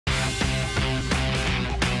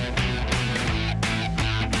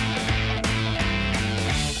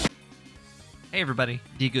Hey everybody,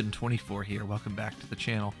 DGoodin24 here. Welcome back to the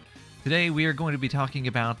channel. Today we are going to be talking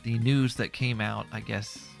about the news that came out, I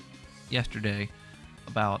guess, yesterday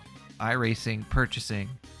about iRacing purchasing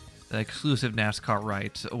the exclusive NASCAR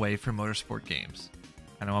rights away from motorsport games.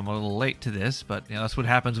 I know I'm a little late to this, but that's what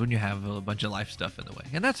happens when you have a bunch of life stuff in the way,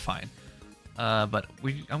 and that's fine. I'm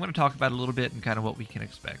going to talk about it a little bit and kind of what we can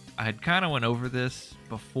expect. I had kind of went over this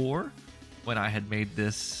before when I had made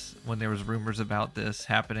this, when there was rumors about this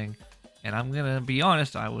happening. And I'm going to be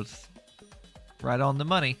honest, I was right on the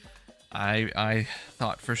money. I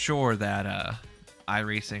thought for sure that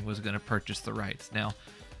iRacing was going to purchase the rights. Now,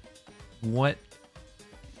 what's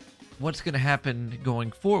going to happen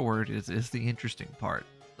going forward is the interesting part.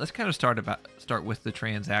 Let's kind of start with the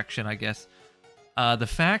transaction, I guess. The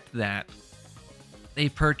fact that they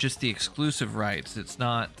purchased the exclusive rights, it's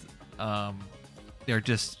not they're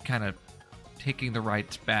just kind of taking the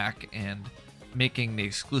rights back and making the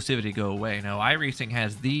exclusivity go away. No, iRacing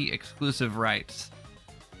has the exclusive rights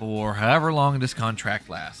for however long this contract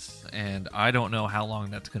lasts, and I don't know how long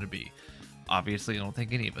that's going to be. Obviously, I don't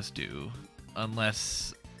think any of us do,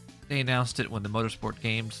 unless they announced it when the Motorsport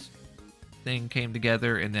Games thing came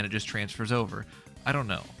together and then it just transfers over. I don't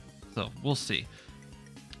know, so we'll see.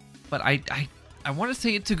 But I want to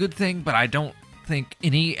say it's a good thing, but I don't think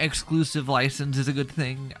any exclusive license is a good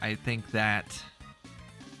thing. I think that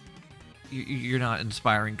you're not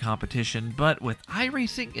inspiring competition, but with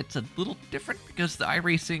iRacing, it's a little different because the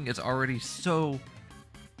iRacing is already so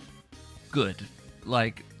good.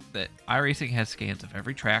 Like, that iRacing has scans of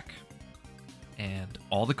every track and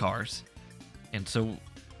all the cars, and so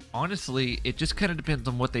honestly, it just kind of depends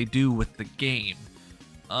on what they do with the game.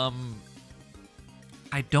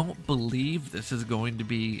 I don't believe this is going to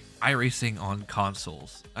be iRacing on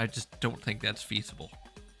consoles. I just don't think that's feasible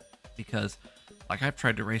because, like, I've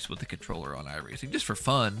tried to race with the controller on iRacing just for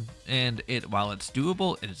fun, and while it's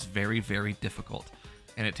doable, it is very, very difficult,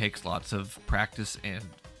 and it takes lots of practice and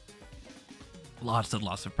lots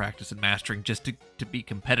of practice and mastering just to be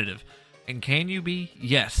competitive. And can you be?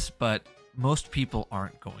 Yes, but most people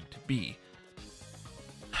aren't going to be.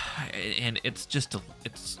 And it's just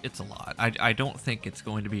it's a lot. I don't think it's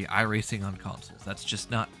going to be iRacing on consoles. That's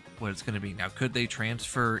just not what it's going to be. Now, could they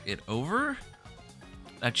transfer it over?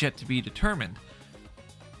 That's yet to be determined.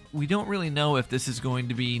 We don't really know if this is going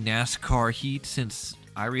to be NASCAR Heat since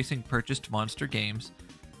iRacing purchased Monster Games.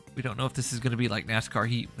 We don't know if this is going to be like NASCAR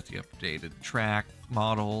Heat with the updated track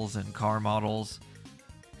models and car models,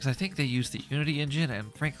 because I think they use the Unity engine,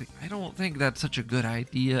 and frankly, I don't think that's such a good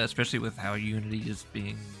idea, especially with how Unity is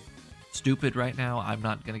being stupid right now. I'm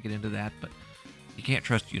not going to get into that, but you can't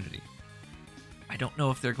trust Unity. I don't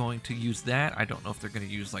know if they're going to use that. I don't know if they're going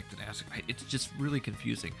to use like the NASCAR. It's just really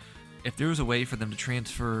confusing. If there was a way for them to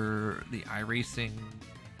transfer the iRacing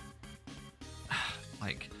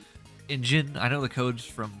like engine, I know the code's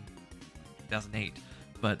from 2008,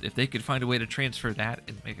 but if they could find a way to transfer that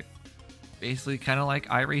and make it basically kind of like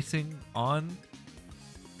iRacing on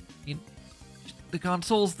the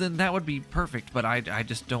consoles, then that would be perfect. But I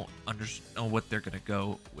just don't know what they're going to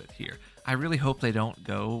go with here. I really hope they don't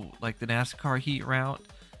go like the NASCAR Heat route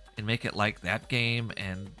and make it like that game.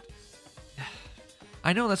 And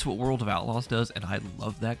I know that's what World of Outlaws does, and I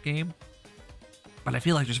love that game, but I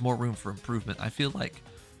feel like there's more room for improvement. I feel like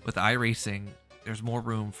with iRacing, there's more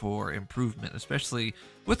room for improvement, especially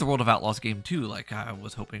with the World of Outlaws game too. Like, I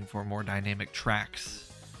was hoping for more dynamic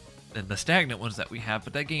tracks than the stagnant ones that we have,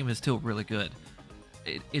 but that game is still really good.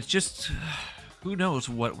 It's just, who knows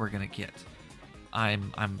what we're gonna get.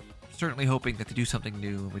 I'm certainly hoping that they do something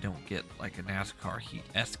new and we don't get like a NASCAR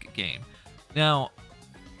Heat-esque game. Now,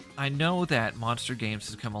 I know that Monster Games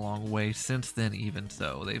has come a long way since then. Even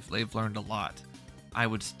so, they've learned a lot. I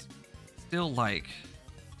would still like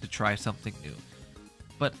to try something new,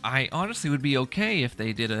 but I honestly would be okay if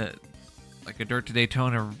they did a Dirt to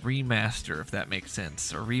Daytona remaster, if that makes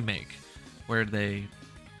sense, or remake, where they,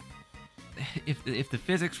 if the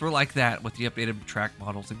physics were like that with the updated track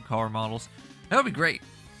models and car models, that would be great.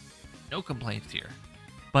 No complaints here.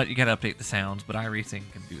 But you gotta update the sounds, but iRacing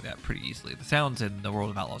can do that pretty easily. The sounds in the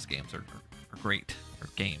World of Outlaws games are great, or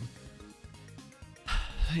game.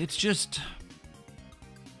 It's just,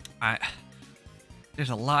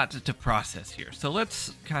 there's a lot to process here. So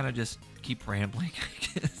let's kind of just keep rambling,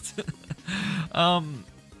 I guess.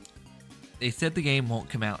 They said the game won't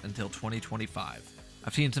come out until 2025.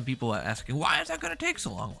 I've seen some people asking, why is that gonna take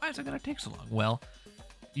so long? Why is it gonna take so long? Well,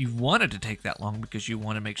 you want it to take that long because you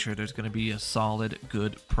want to make sure there's going to be a solid,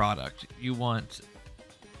 good product. You want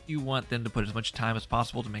them to put as much time as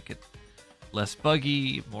possible to make it less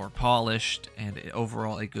buggy, more polished, and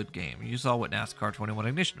overall a good game. You saw what NASCAR 21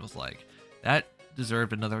 Ignition was like. That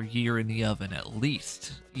deserved another year in the oven at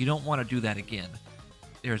least. You don't want to do that again.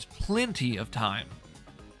 There's plenty of time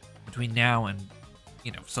between now and,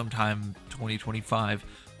 sometime 2025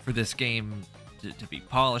 for this game to be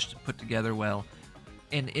polished and put together well.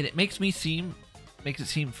 And it makes it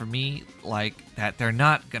seem for me like that they're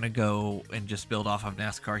not going to go and just build off of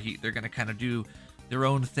NASCAR Heat. They're going to kind of do their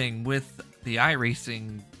own thing with the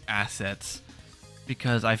iRacing assets,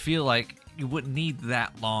 because I feel like you wouldn't need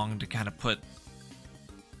that long to kind of put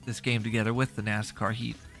this game together with the NASCAR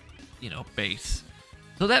Heat, base.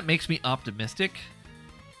 So that makes me optimistic.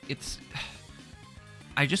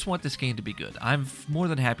 I just want this game to be good. I'm more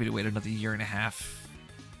than happy to wait another year and a half,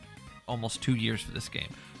 almost 2 years for this game.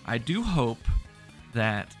 I do hope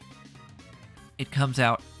that it comes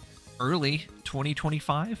out early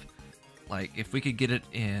 2025. Like, if we could get it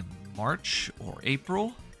in March or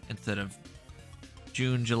April instead of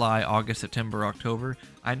June, July, August, September, October.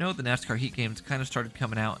 I know the NASCAR Heat games kind of started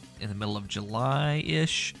coming out in the middle of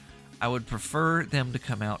July-ish. I would prefer them to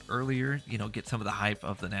come out earlier, get some of the hype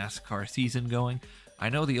of the NASCAR season going. I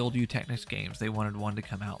know the old U-Technics games, they wanted one to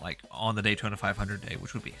come out like on the Daytona 500 day,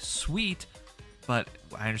 which would be sweet, but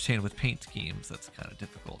I understand with paint schemes, that's kind of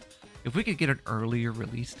difficult. If we could get an earlier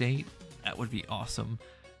release date, that would be awesome,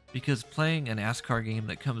 because playing a NASCAR game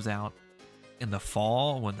that comes out in the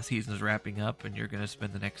fall when the season is wrapping up and you're going to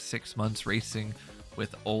spend the next 6 months racing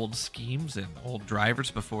with old schemes and old drivers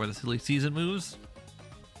before the silly season moves,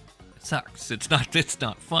 it sucks. It's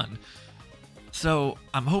not fun. So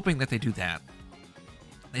I'm hoping that they do that.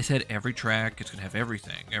 They said every track, it's going to have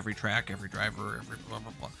everything. Every track, every driver, every blah,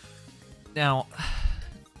 blah, blah. Now,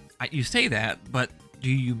 you say that, but do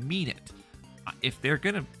you mean it? If they're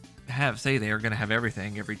going to say they are going to have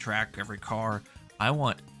everything, every track, every car, I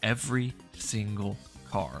want every single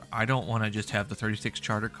car. I don't want to just have the 36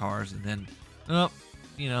 charter cars and then,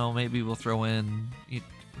 maybe we'll throw in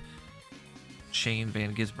Shane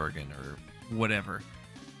Van Gisbergen or whatever.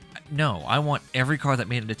 No, I want every car that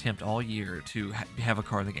made an attempt all year to have a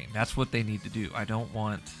car in the game. That's what they need to do.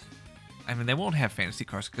 They won't have fantasy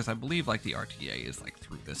cars because I believe like the RTA is like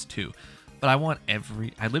through this too. But I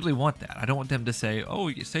literally want that. I don't want them to say, oh,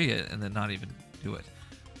 you say it, and then not even do it.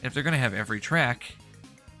 If they're going to have every track,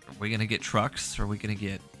 are we going to get trucks? Are we going to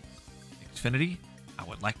get Xfinity? I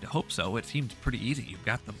would like to hope so. It seems pretty easy. You've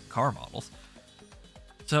got the car models.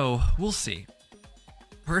 So we'll see.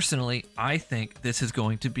 Personally, I think this is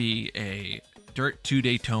going to be a Dirt 2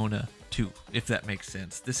 Daytona 2, if that makes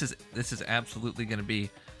sense. This is absolutely going to be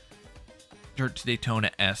Dirt to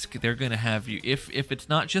Daytona-esque. They're going to have you, if it's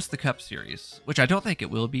not just the Cup Series, which I don't think it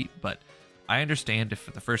will be, but I understand if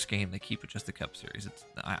for the first game they keep it just the Cup Series.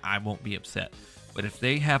 I won't be upset. But if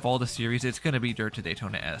they have all the series, it's going to be Dirt to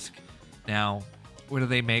Daytona-esque. Now, whether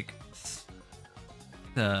they make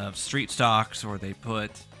the street stocks or they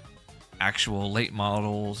put actual late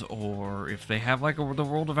models, or if they have like the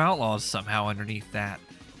World of Outlaws somehow underneath that,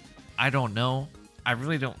 I don't know. I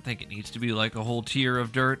really don't think it needs to be like a whole tier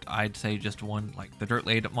of dirt. I'd say just one, like the dirt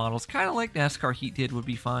late models, kind of like NASCAR Heat did, would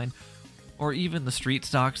be fine. Or even the street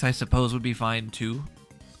stocks, I suppose, would be fine too,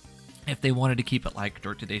 if they wanted to keep it like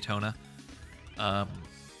Dirt to Daytona.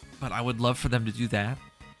 But I would love for them to do that.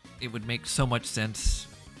 It would make so much sense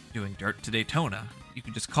doing Dirt to Daytona. You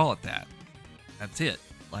could just call it that. That's it.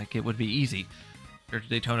 Like, it would be easy. Dirt to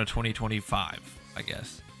Daytona 2025, I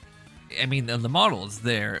guess. I mean, the model is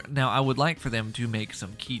there. Now, I would like for them to make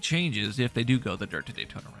some key changes if they do go the Dirt to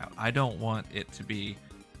Daytona route. I don't want it to be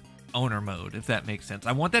owner mode, if that makes sense.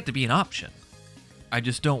 I want that to be an option. I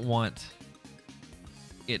just don't want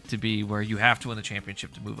it to be where you have to win the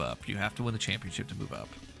championship to move up. You have to win the championship to move up.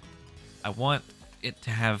 I want it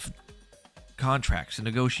to have contracts and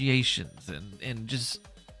negotiations and just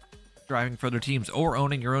driving for other teams or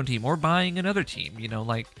owning your own team or buying another team. You know,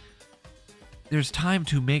 like, there's time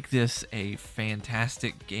to make this a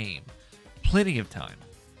fantastic game. Plenty of time.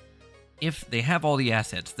 If they have all the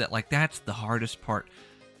assets, that's the hardest part,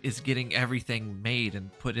 is getting everything made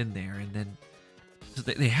and put in there, and then so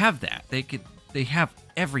they have that. They have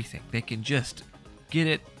everything. They can just get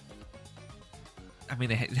it. I mean,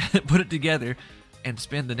 they put it together and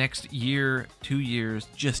spend the next year, 2 years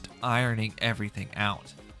just ironing everything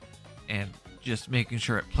out and just making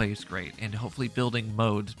sure it plays great, and hopefully building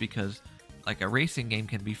modes, because like a racing game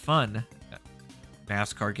can be fun,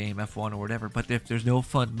 NASCAR game, F1 or whatever, but if there's no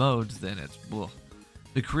fun modes, then it's, well,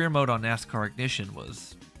 the career mode on NASCAR Ignition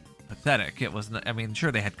was pathetic. It was not, I mean,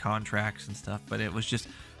 sure, they had contracts and stuff, but it was just,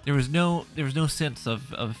 there was no sense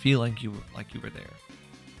of feeling you were there.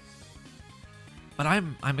 But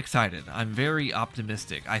I'm excited. I'm very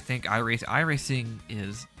optimistic. I think iRacing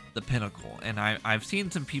is the pinnacle, and I've seen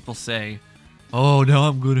some people say oh, now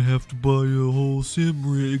I'm going to have to buy a whole sim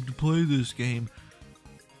rig to play this game.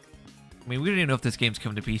 I mean, we don't even know if this game's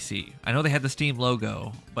coming to PC. I know they had the Steam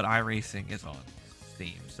logo, but iRacing is on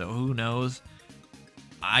Steam, so who knows?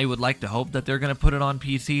 I would like to hope that they're going to put it on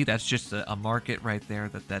PC. That's just a market right there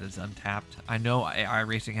that is untapped. I know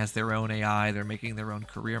iRacing has their own AI. They're making their own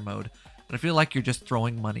career mode. But I feel like you're just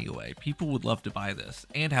throwing money away. People would love to buy this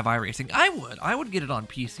and have iRacing. I would get it on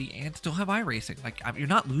PC and still have iRacing. Like, you're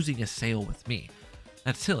not losing a sale with me.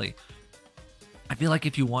 That's silly. I feel like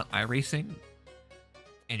if you want iRacing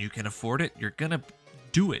and you can afford it, you're going to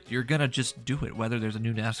do it. You're going to just do it, whether there's a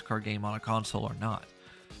new NASCAR game on a console or not.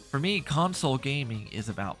 For me, console gaming is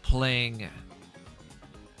about playing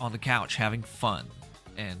on the couch, having fun,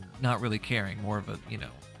 and not really caring. More of a,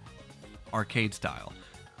 arcade style.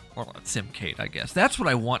 Or Simcade, I guess. That's what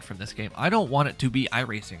I want from this game. I don't want it to be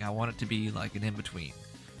iRacing. I want it to be like an in-between.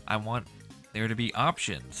 I want there to be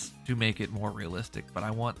options to make it more realistic, but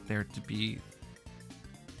I want there to be...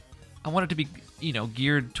 I want it to be,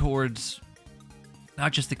 geared towards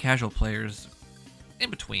not just the casual players in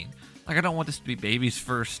between. Like, I don't want this to be baby's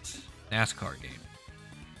first NASCAR game.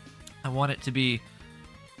 I want it to be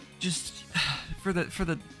just for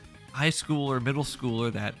the high school or middle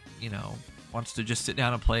schooler that, wants to just sit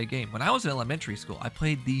down and play a game. When I was in elementary school, I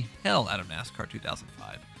played the hell out of NASCAR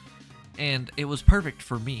 2005. And it was perfect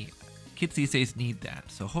for me. Kids these days need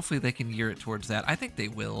that. So hopefully they can gear it towards that. I think they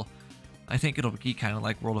will. I think it'll be kind of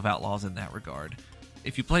like World of Outlaws in that regard.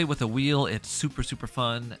 If you play with a wheel, it's super, super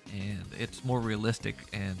fun, and it's more realistic,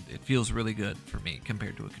 and it feels really good for me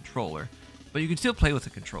compared to a controller. But you can still play with a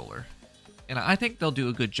controller. And I think they'll do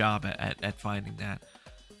a good job at finding that.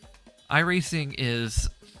 iRacing is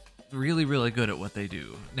really, really good at what they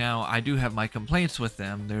do. Now, I do have my complaints with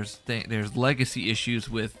them. There's legacy issues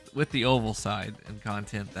with the oval side and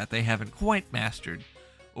content that they haven't quite mastered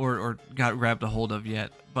or got grabbed a hold of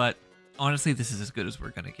yet. But honestly, this is as good as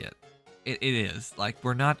we're going to get. It is. Like,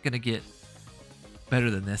 we're not going to get better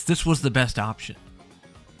than this. This was the best option.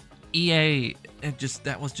 EA,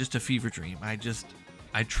 that was just a fever dream.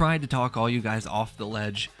 I tried to talk all you guys off the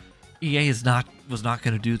ledge. EA was not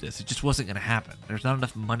going to do this. It just wasn't going to happen. There's not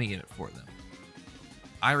enough money in it for them.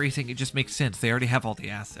 iRacing, it just makes sense. They already have all the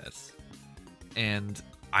assets. And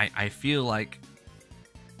I feel like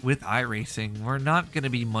with iRacing, we're not going to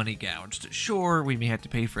be money gouged. Sure, we may have to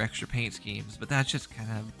pay for extra paint schemes, but that's just kind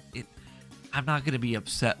of it. I'm not going to be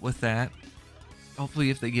upset with that. Hopefully,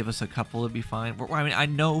 if they give us a couple, it'll be fine. I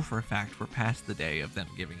know for a fact we're past the day of them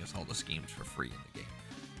giving us all the schemes for free in the game.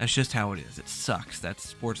 That's just how it is. It sucks. That's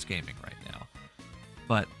sports gaming right now.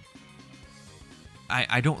 But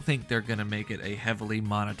I don't think they're going to make it a heavily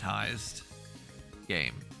monetized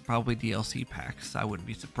game. Probably DLC packs. I wouldn't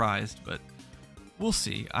be surprised, but we'll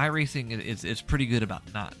see. iRacing is pretty good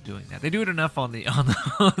about not doing that. They do it enough on the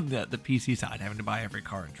PC side, having to buy every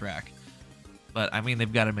car and track. But I mean,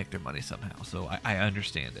 they've got to make their money somehow, so I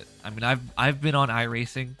understand it. I mean, I've been on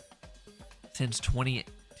iRacing since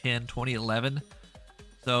 2010, 2011.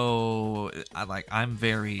 So I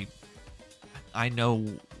know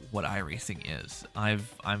what iRacing is.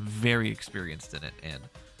 I'm very experienced in it, and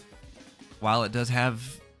while it does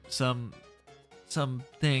have some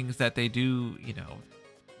things that they do,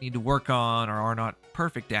 need to work on or are not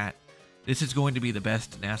perfect at, this is going to be the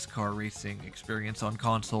best NASCAR racing experience on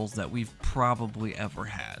consoles that we've probably ever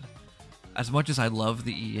had. As much as I love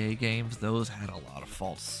the EA games, those had a lot of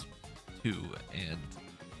faults too, and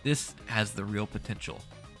this has the real potential.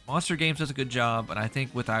 Monster Games does a good job, and I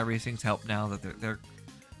think with iRacing's help now that they're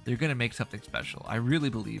going to make something special. I really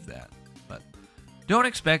believe that. But don't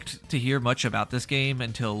expect to hear much about this game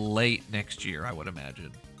until late next year, I would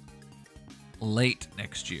imagine. Late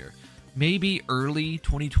next year. Maybe early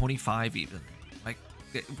 2025 even. Like,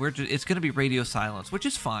 it's going to be radio silence, which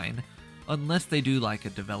is fine, unless they do like a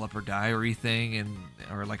developer diary thing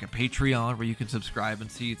or like a Patreon where you can subscribe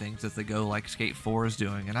and see things as they go, like Skate 4 is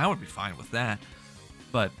doing, and I would be fine with that.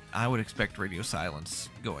 But I would expect radio silence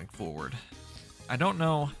going forward. I don't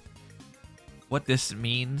know what this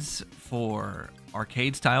means for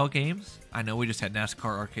arcade-style games. I know we just had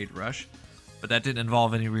NASCAR Arcade Rush, but that didn't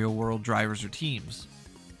involve any real-world drivers or teams.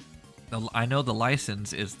 I know the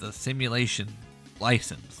license is the simulation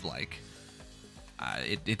license. Like,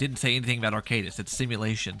 it didn't say anything about arcade. It said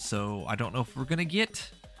simulation, so I don't know if we're going to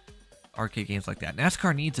get arcade games like that.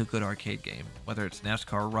 NASCAR needs a good arcade game, whether it's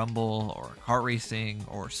NASCAR Rumble or kart racing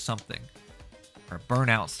or something, or a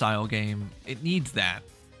Burnout-style game. It needs that,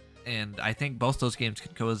 and I think both those games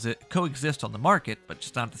can coexist on the market, but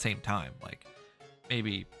just not at the same time. Like,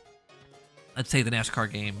 maybe, let's say the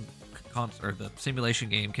NASCAR game or the simulation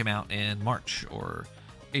game came out in March or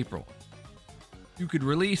April. you could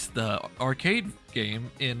release the arcade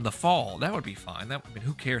game in the fall. That would be fine. That, I mean,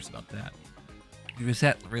 who cares about that? You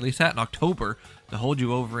release that in October to hold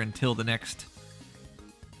you over until the next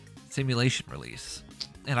simulation release.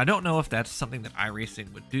 And I don't know if that's something that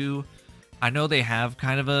iRacing would do. I know they have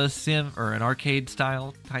kind of a sim or an arcade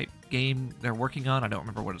style type game they're working on. I don't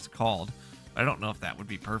remember what it's called. But I don't know if that would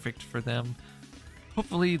be perfect for them.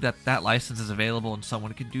 Hopefully that license is available and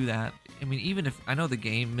someone can do that. I mean, even if I know the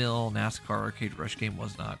Game Mill NASCAR Arcade Rush game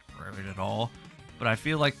was not great at all, but I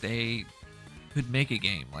feel like they could make a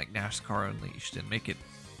game like NASCAR Unleashed and make it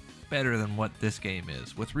better than what this game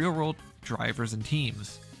is with real world drivers and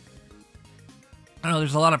teams. I don't know,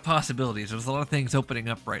 there's a lot of possibilities. There's a lot of things opening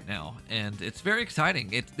up right now, and it's very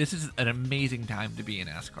exciting. This is an amazing time to be a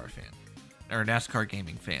NASCAR fan or a NASCAR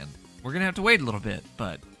gaming fan. We're gonna have to wait a little bit,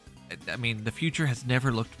 but I mean, the future has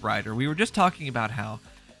never looked brighter. We were just talking about how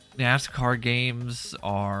NASCAR games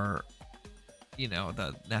are, you know,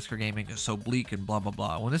 the NASCAR gaming is so bleak and blah, blah,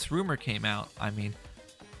 blah. When this rumor came out, I mean,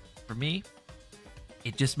 for me,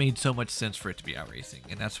 it just made so much sense for it to be iRacing.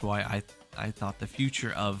 And that's why I thought the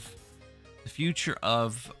future of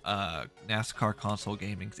NASCAR console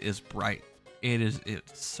gaming is bright.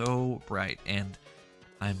 It's so bright. And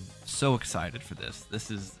I'm so excited for this. This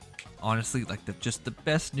is honestly like just the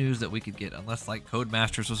best news that we could get, unless like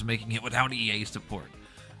Codemasters was making it without EA support.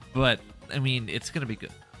 But I mean, it's gonna be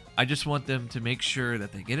good. I just want them to make sure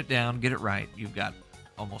that they get it down, get it right. You've got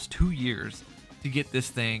almost 2 years to get this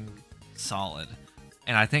thing solid,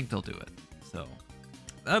 and I think they'll do it. So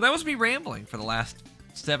that was me rambling for the last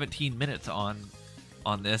 17 minutes on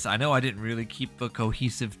this. I know I didn't really keep a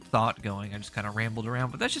cohesive thought going. I just kind of rambled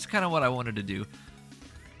around, but that's just kind of what I wanted to do.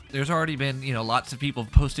 There's already been, you know, lots of people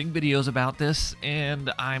posting videos about this,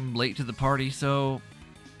 and I'm late to the party, so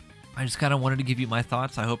I just kind of wanted to give you my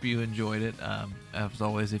thoughts. I hope you enjoyed it. As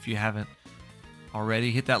always, if you haven't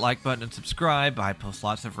already, hit that like button and subscribe. I post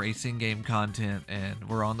lots of racing game content, and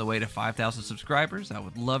we're on the way to 5,000 subscribers. I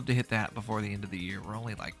would love to hit that before the end of the year. We're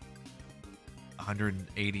only like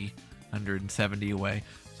 180, 170 away.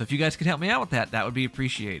 So if you guys could help me out with that, that would be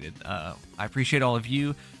appreciated. I appreciate all of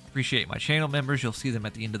you. Appreciate my channel members. You'll see them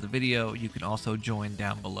at the end of the video. You can also join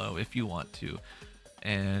down below if you want to.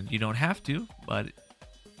 And you don't have to, but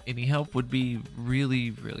any help would be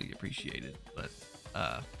really, really appreciated. But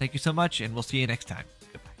thank you so much, and we'll see you next time.